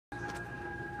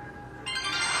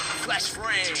flesh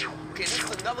frame. Okay, this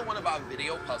is another one of our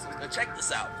video puzzles. Now check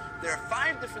this out. There are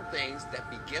 5 different things that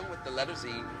begin with the letter Z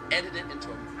edited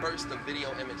into a burst of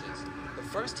video images. The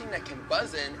first team that can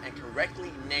buzz in and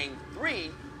correctly name 3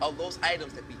 of those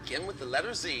items that begin with the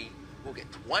letter Z will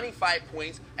get 25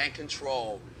 points and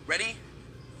control. Ready?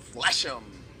 Flash 'em.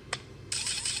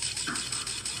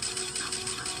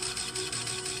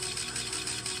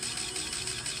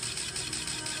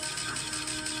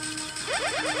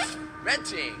 Red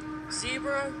team.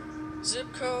 Zebra,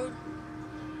 zip code,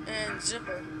 and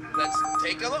zipper. Let's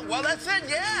take a look. Well, that's it,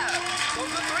 yeah.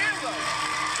 Those are 3 of them.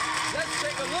 Let's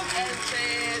take a look and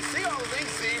see all the things.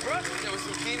 Zebra, there was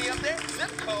zucchini up there.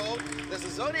 Zip code, there's a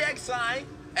zodiac sign,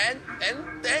 and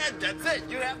that's it.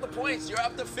 You have the points. You're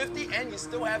up to 50, and you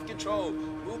still have control.